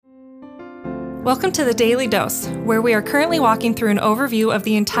Welcome to the Daily Dose, where we are currently walking through an overview of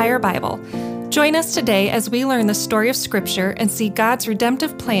the entire Bible. Join us today as we learn the story of Scripture and see God's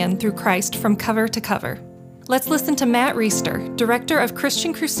redemptive plan through Christ from cover to cover. Let's listen to Matt Reisetter, Director of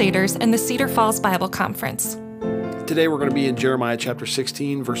Christian Crusaders and the Cedar Falls Bible Conference. Today we're going to be in Jeremiah chapter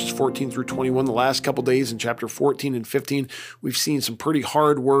 16, verses 14 through 21. The last couple days in chapter 14 and 15, we've seen some pretty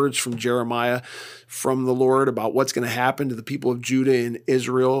hard words from Jeremiah, from the Lord about what's going to happen to the people of Judah and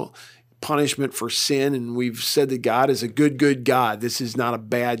Israel, punishment for sin. And we've said that God is a good God. This is not a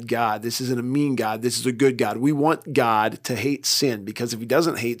bad God. This isn't a mean God. This is a good God. We want God to hate sin, because if he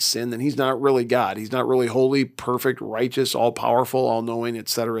doesn't hate sin, then he's not really God. He's not really holy, perfect, righteous, all-powerful, all-knowing,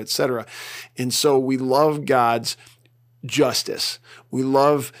 etc., etc. And so we love God's justice. We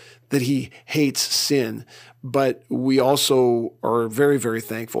love that he hates sin, but we also are very, very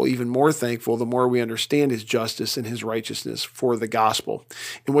thankful, even more thankful the more we understand his justice and his righteousness for the gospel.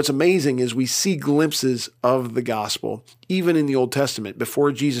 And what's amazing is we see glimpses of the gospel, even in the Old Testament,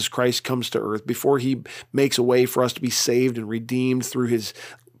 before Jesus Christ comes to earth, before he makes a way for us to be saved and redeemed through his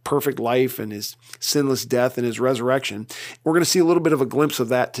perfect life and his sinless death and his resurrection. We're going to see a little bit of a glimpse of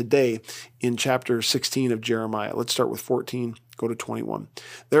that today in chapter 16 of Jeremiah. Let's start with 14, go to 21.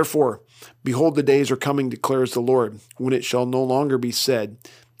 Therefore, behold, the days are coming, declares the Lord, when it shall no longer be said,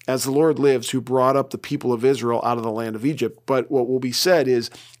 as the Lord lives, who brought up the people of Israel out of the land of Egypt. But what will be said is,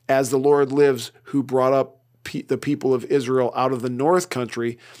 as the Lord lives, who brought up the people of Israel out of the north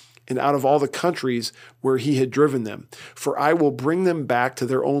country, and out of all the countries where he had driven them. For I will bring them back to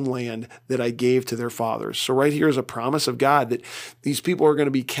their own land that I gave to their fathers. So right here is a promise of God that these people are going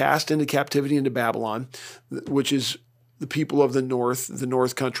to be cast into captivity into Babylon, which is the people of the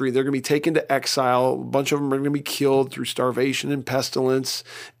north country. They're going to be taken to exile. A bunch of them are going to be killed through starvation and pestilence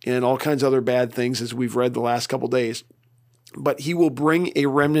and all kinds of other bad things, as we've read the last couple days. But he will bring a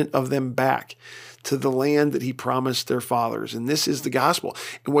remnant of them back to the land that he promised their fathers. And this is the gospel.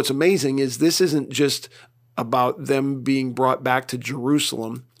 And what's amazing is this isn't just about them being brought back to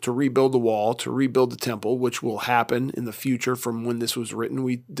Jerusalem to rebuild the wall, to rebuild the temple, which will happen in the future from when this was written.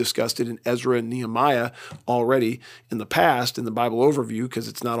 We discussed it in Ezra and Nehemiah already in the past in the Bible overview, because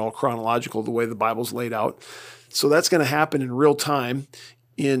it's not all chronological the way the Bible's laid out. So that's going to happen in real time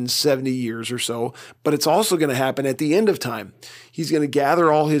in 70 years or so, but it's also going to happen at the end of time. He's going to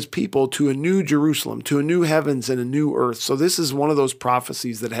gather all his people to a new Jerusalem, to a new heavens and a new earth. So this is one of those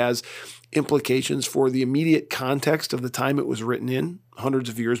prophecies that has implications for the immediate context of the time it was written in, hundreds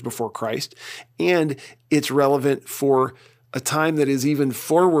of years before Christ, and it's relevant for a time that is even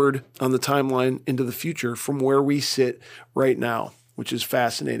forward on the timeline into the future from where we sit right now, which is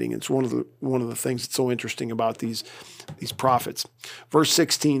fascinating. It's one of the things that's so interesting about these prophets. Verse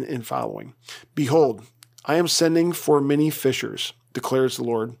 16 and following. Behold, I am sending for many fishers, declares the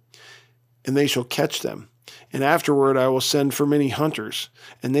Lord, and they shall catch them. And afterward I will send for many hunters,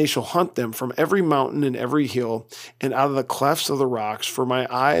 and they shall hunt them from every mountain and every hill, and out of the clefts of the rocks, for my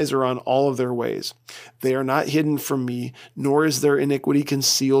eyes are on all of their ways. They are not hidden from me, nor is their iniquity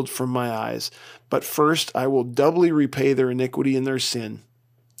concealed from my eyes. But first I will doubly repay their iniquity and their sin,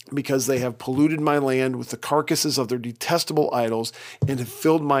 because they have polluted my land with the carcasses of their detestable idols and have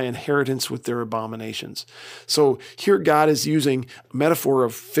filled my inheritance with their abominations. So here God is using a metaphor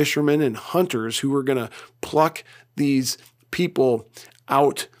of fishermen and hunters who are going to pluck these people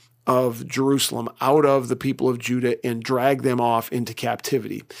out of Jerusalem, out of the people of Judah, and drag them off into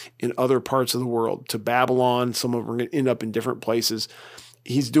captivity in other parts of the world, to Babylon. Some of them are going to end up in different places.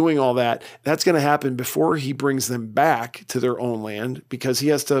 He's doing all that. That's going to happen before he brings them back to their own land, because he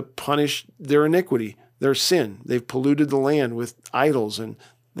has to punish their iniquity, their sin. They've polluted the land with idols, and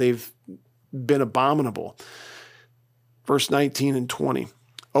they've been abominable. Verse 19 and 20.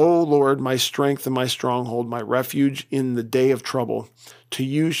 O Lord, my strength and my stronghold, my refuge in the day of trouble, to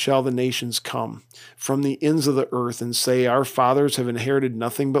you shall the nations come from the ends of the earth and say, our fathers have inherited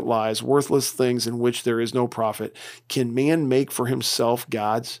nothing but lies, worthless things in which there is no profit. Can man make for himself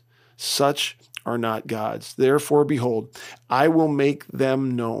gods? Such are not gods. Therefore, behold, I will make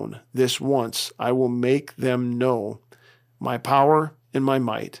them known. This once I will make them know my power and my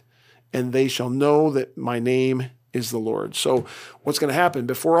might, and they shall know that my name is the Lord. So what's going to happen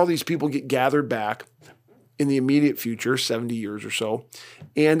before all these people get gathered back in the immediate future, 70 years or so,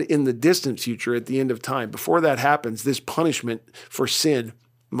 and in the distant future at the end of time, before that happens, this punishment for sin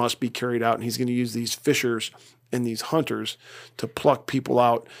must be carried out. And he's going to use these fishers and these hunters to pluck people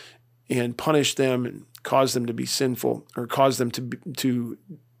out and punish them and cause them to be sinful, or cause them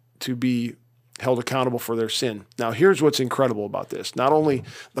to be held accountable for their sin. Now, here's what's incredible about this. Not only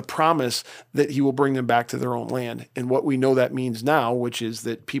the promise that he will bring them back to their own land, and what we know that means now, which is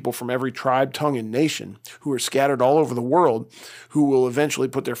that people from every tribe, tongue, and nation who are scattered all over the world, who will eventually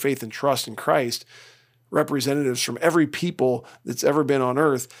put their faith and trust in Christ, representatives from every people that's ever been on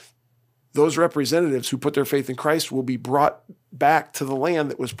earth, those representatives who put their faith in Christ will be brought back to the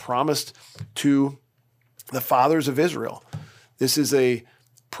land that was promised to the fathers of Israel. This is a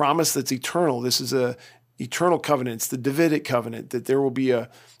promise that's eternal. This is a eternal covenant. It's the Davidic covenant, that there will be a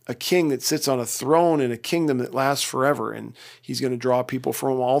king that sits on a throne in a kingdom that lasts forever. And he's going to draw people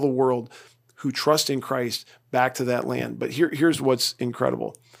from all the world who trust in Christ back to that land. But here's what's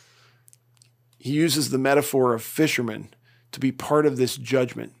incredible. He uses the metaphor of fishermen to be part of this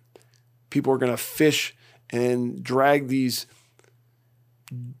judgment. People are going to fish and drag these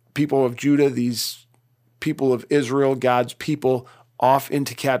people of Judah, these people of Israel, God's people, off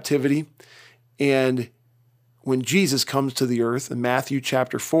into captivity. And when Jesus comes to the earth in Matthew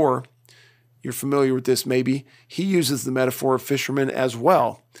chapter 4, you're familiar with this maybe, he uses the metaphor of fishermen as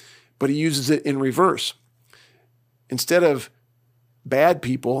well, but he uses it in reverse. Instead of bad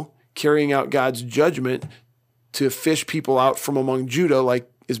people carrying out God's judgment to fish people out from among Judah, like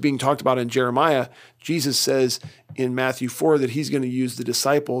is being talked about in Jeremiah, Jesus says in Matthew 4 that he's going to use the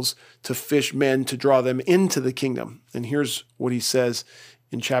disciples to fish men to draw them into the kingdom. And here's what he says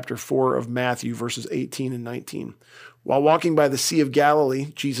in chapter 4 of Matthew, verses 18 and 19. While walking by the Sea of Galilee,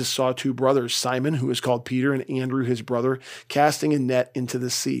 Jesus saw two brothers, Simon, who is called Peter, and Andrew, his brother, casting a net into the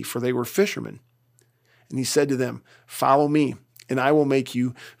sea, for they were fishermen. And he said to them, "Follow me, and I will make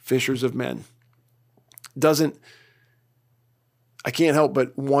you fishers of men." I can't help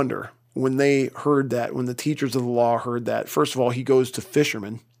but wonder when they heard that, when the teachers of the law heard that. First of all, he goes to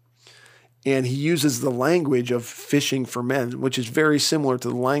fishermen, and he uses the language of fishing for men, which is very similar to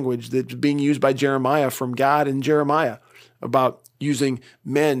the language that's being used by Jeremiah from God in Jeremiah about using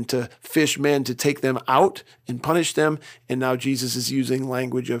men to fish men to take them out and punish them. And now Jesus is using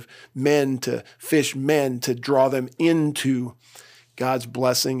language of men to fish men to draw them into God's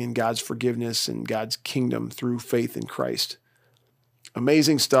blessing and God's forgiveness and God's kingdom through faith in Christ.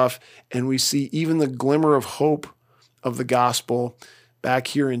 Amazing stuff. And we see even the glimmer of hope of the gospel back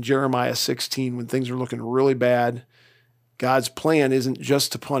here in Jeremiah 16 when things are looking really bad. God's plan isn't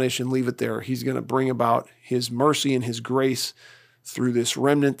just to punish and leave it there. He's going to bring about his mercy and his grace through this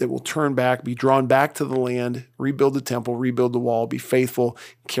remnant that will turn back, be drawn back to the land, rebuild the temple, rebuild the wall, be faithful,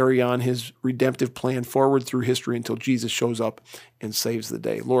 carry on his redemptive plan forward through history until Jesus shows up and saves the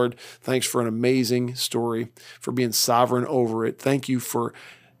day. Lord, thanks for an amazing story, for being sovereign over it. Thank you for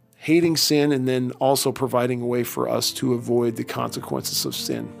hating sin and then also providing a way for us to avoid the consequences of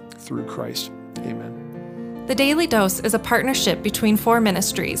sin through Christ. Amen. The Daily Dose is a partnership between 4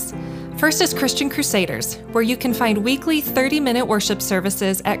 ministries. First is Christian Crusaders, where you can find weekly 30-minute worship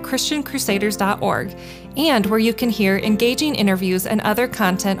services at christiancrusaders.org, and where you can hear engaging interviews and other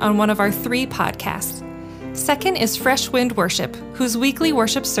content on one of our 3 podcasts. Second is Fresh Wind Worship, whose weekly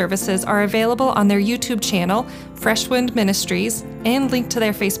worship services are available on their YouTube channel, Fresh Wind Ministries, and linked to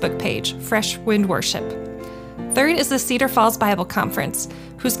their Facebook page, Fresh Wind Worship. Third is the Cedar Falls Bible Conference,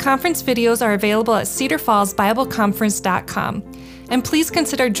 whose conference videos are available at cedarfallsbibleconference.com. And please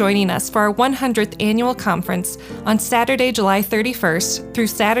consider joining us for our 100th annual conference on Saturday, July 31st through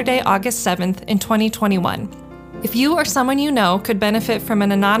Saturday, August 7th in 2021. If you or someone you know could benefit from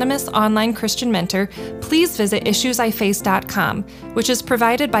an anonymous online Christian mentor, please visit issuesiface.com, which is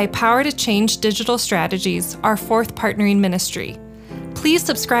provided by Power to Change Digital Strategies, our 4th partnering ministry. Please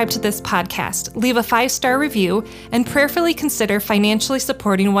subscribe to this podcast, leave a 5-star review, and prayerfully consider financially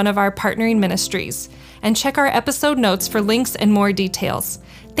supporting one of our partnering ministries. And check our episode notes for links and more details.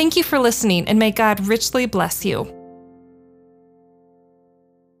 Thank you for listening, and may God richly bless you.